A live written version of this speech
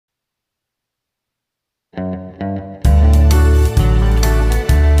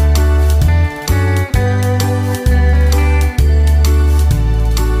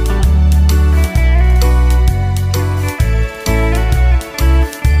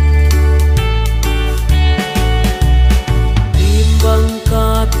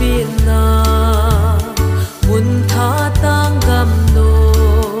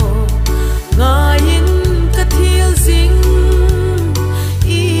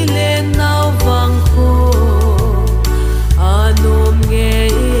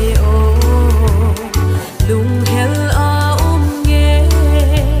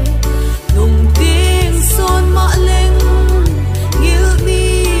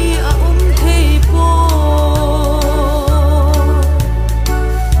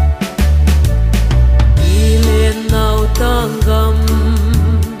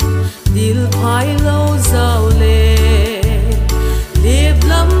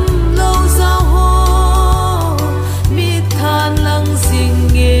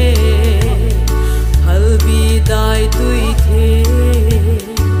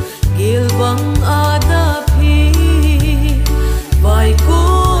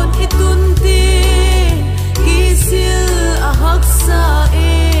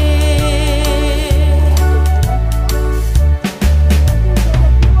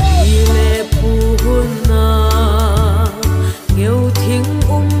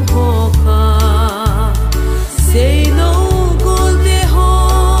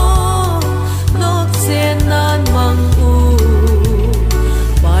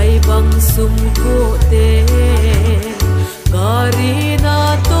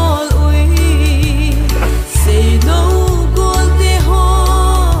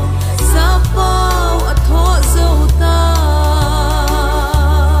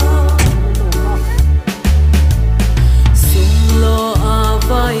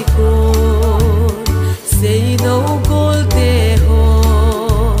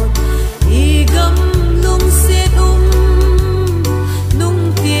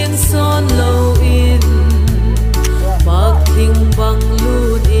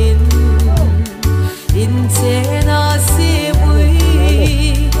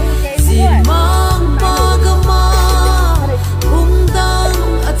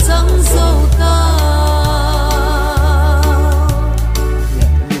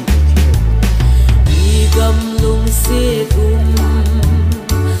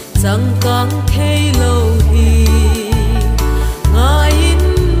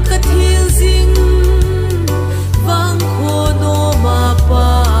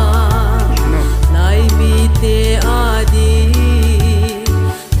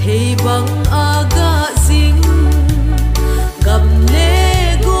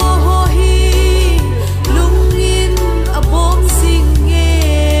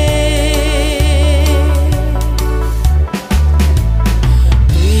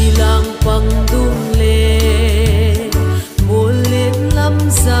Bang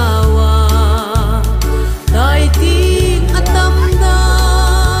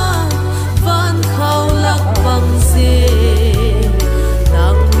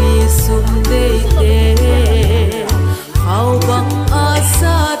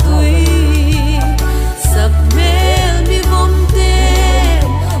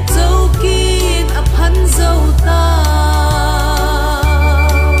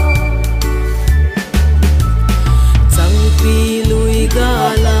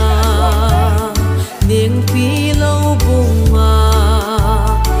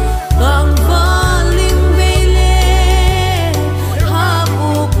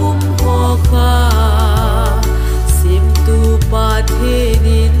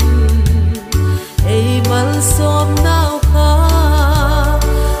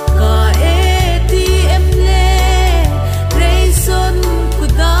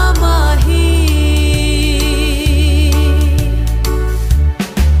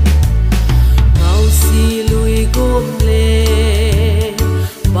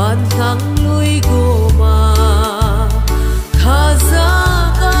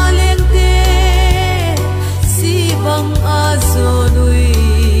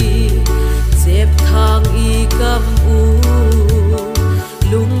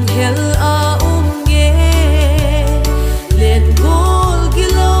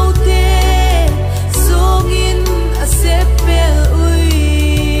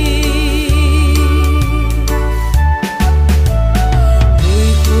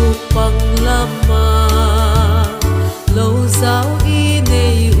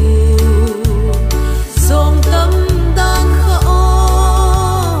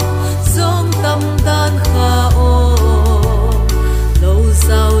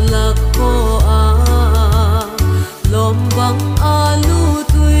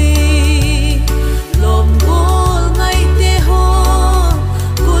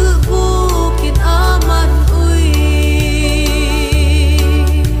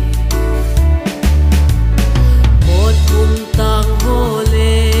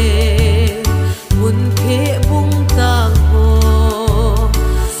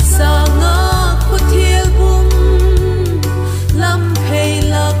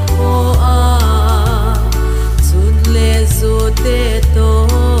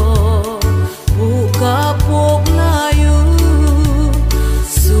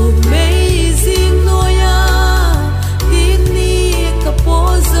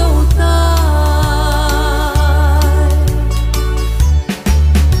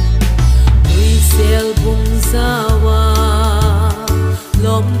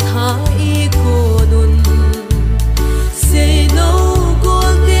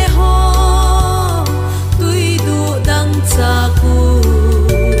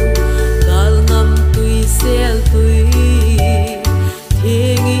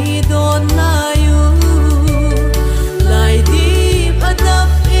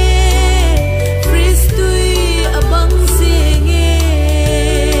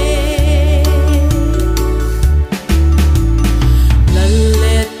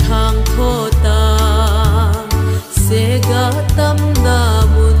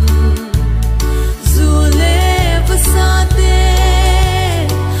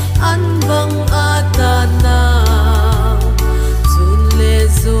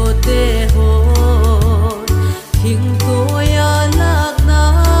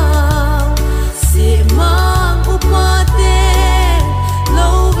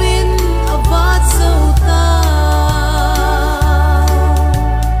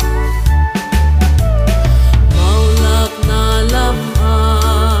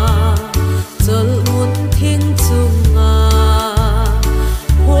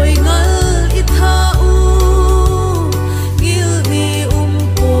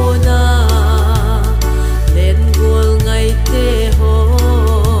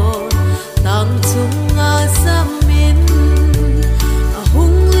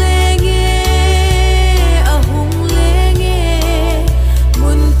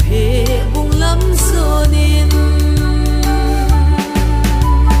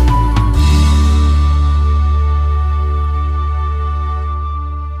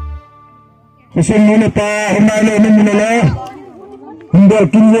Kusin muna pa humalo ni muna hindal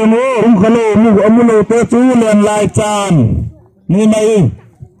kinyo mo kalau mu amulo te chulen lai chan ni mai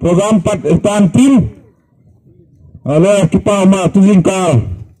program pat tan tin ala kita ma tujin ka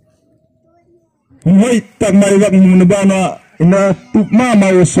hoi tak mai wak mun bana ina tukma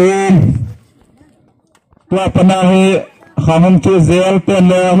mau som tua panahi khamam che zel te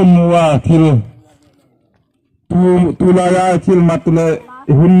le hunwa thil tu la ya thil matule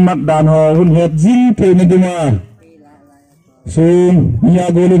hun mat dan ho hun het jin the ni dinga so ya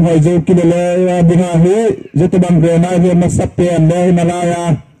golin ho jo kilele ya dinga he jeto bang re na he masap pe le malaya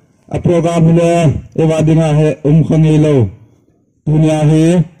a program le e wa dinga he khoni lo dunia he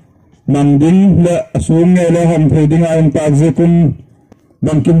mandin le asung nge le ham the dinga en tak je kun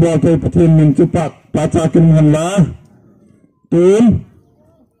bang kim bo te pathin min chu pak pa cha kin han la tun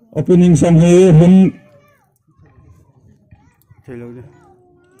opening song he hun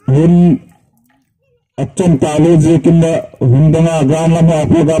hun achon talu je kinda hundanga gram la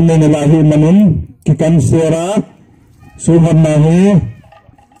program ne lahi manun kikan sera suhan nahi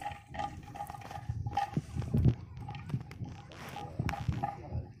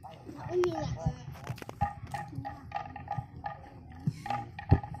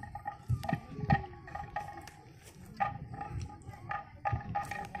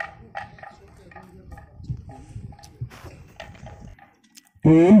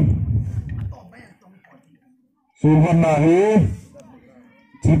Sumhan nahi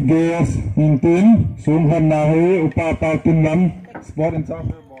chief guest intin sumhan nahi upapa tunam sport and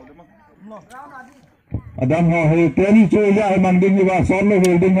soccer adam ha he ten chu ya manding wa son lo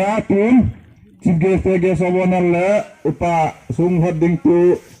holding ha tun chief guest awonal le upa sumhan ding tu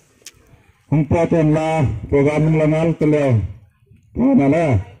hung paten la program langal tele na la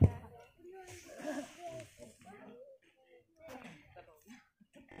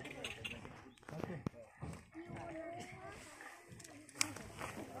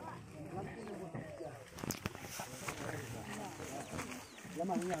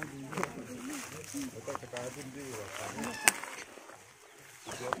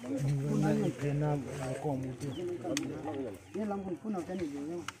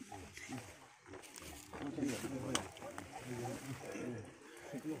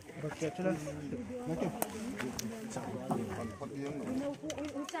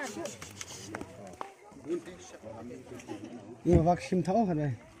Ini vaksin tahu kan?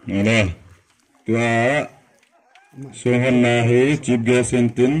 Ada. Tua Sunghan nahi chief guest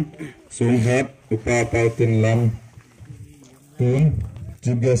intin sunghat upa pautin lam tun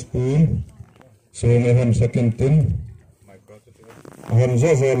chief guest pun sunghan sakintin ham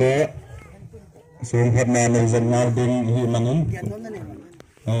zo le sunghat nahi zangal ding hi manin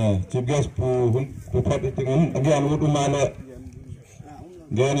chief guest pu pat itingun agian udum male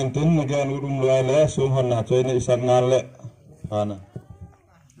gan intin agian udum le sunghan na choy ne isan ngale ana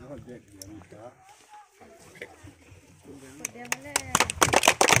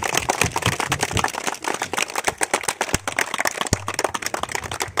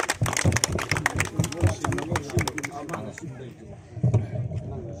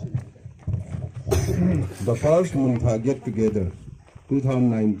The first Muntha Get-Together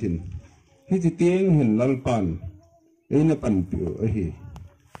 2019. Hiti tieng hin lalpan. Ina panpyo ahi.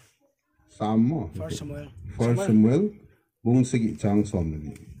 Samo. First Samuel. Bung sigi chang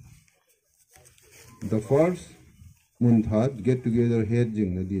somnali. The first Muntha Get-Together head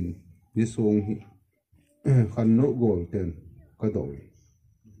jing nadin. Bisong hi. Khanno goal 10. Kadawi.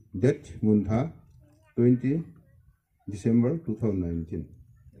 Date Muntha 20 December 2019.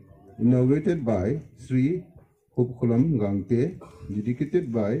 Inaugurated by Sri Hupkulam Gangte,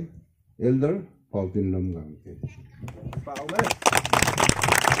 dedicated by Elder Pautinam Gangte.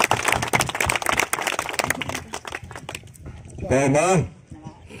 Pama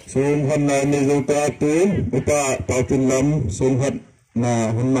sunghan na ni zota tun upa Pautinam sunghat na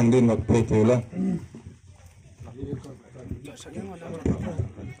hunmang din magputula.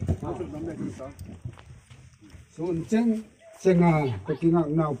 Senga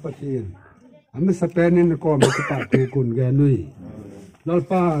ketingak nau patin. Ame sepenin ko mekipat kun ganui.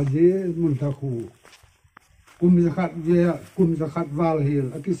 Lalpa je muntaku. Kum zakat val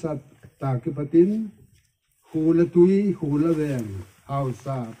hil akisat ta kipatin. Hula tui hula ven.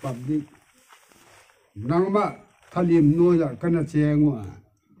 Hausa public. Nangma talim noya kana cengwa.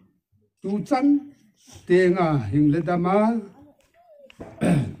 Tu chan tenga hing ledama.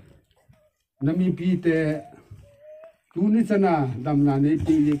 Nami pite Tuni sana damna ni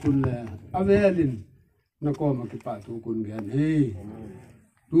pili kun le avelin nako makipatu kun gan hey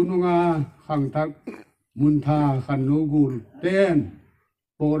tununga khangtak muntha khanugul ten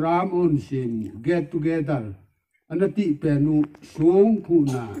program on sim get together anati penu sung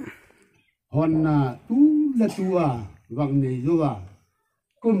kuna honna tu la tua wang nei zowa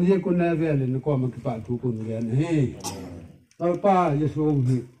kum ye kun vel ni ko ma pa tu kun ven he pa ye sung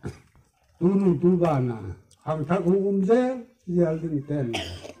hi tu nu tu ba na hang thak je yal din ten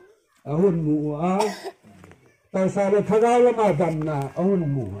ahun mu a ta sa le thaga la ma dam na ahun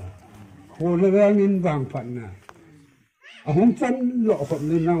mu ho le ngin wang phan na ahun chan lo khom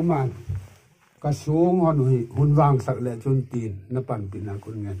ni nang man ka sung hon hui hun wang sak le chun tin na pan pin na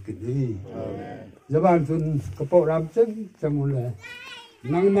kun ngan kin ni jaban chun ka po ram chen chamu le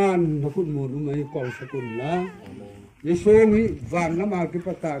nang man na kun mu nu mai ko sa kun la ye sung hi van na ma ki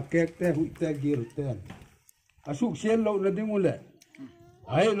pata kek te hu te gir te asuk sian lo na ding ule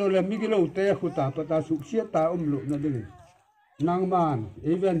ai lo le mi ki lo te khu ta pata suk sia ta lo na ding nang man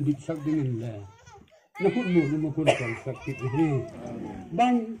even bit sak ding le na kun mu nu ma kun ko sak ki hi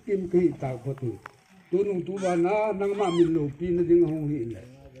bang kim ki ta ko tu nung tu ba na nang ma min lo pi na ding hong hi le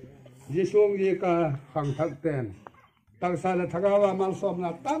je song ye ka khang thak ten tak sa la thagawa mal som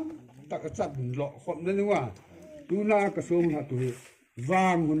na tam tak chat lo khom na ni wa tu na ka som na tu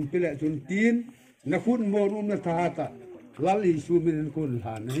wang mun pile chun tin na khun mo rum na tha ta lali su min kun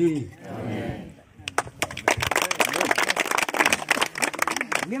ha ni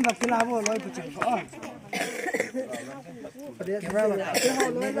miếng bạc lá vô lôi bụi chừng có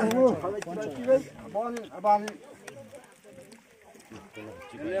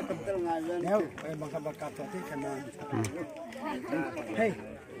nếu bằng các bạc cặp thì khả năng hey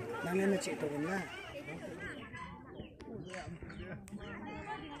đang lên là chị tổ nha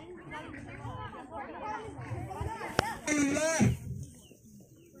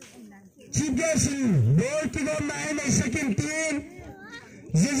Chief guest, door to go my second team.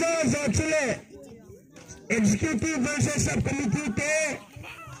 Ziza Zachule, executive versus subcommittee te,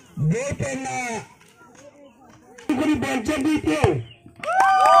 vote na. Kuri bancha dito.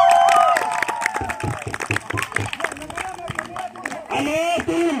 Ano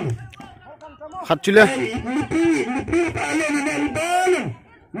team? Khatchule. Lipi palo nandal.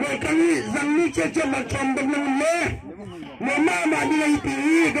 Makani zanni cheche makamba nule. Mama madila ipi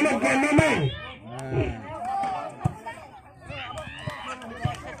kalau kenama.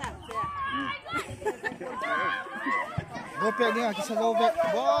 Gopek ni kisah gopek.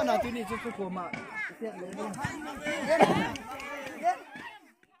 Wah, nanti ni cukup koma.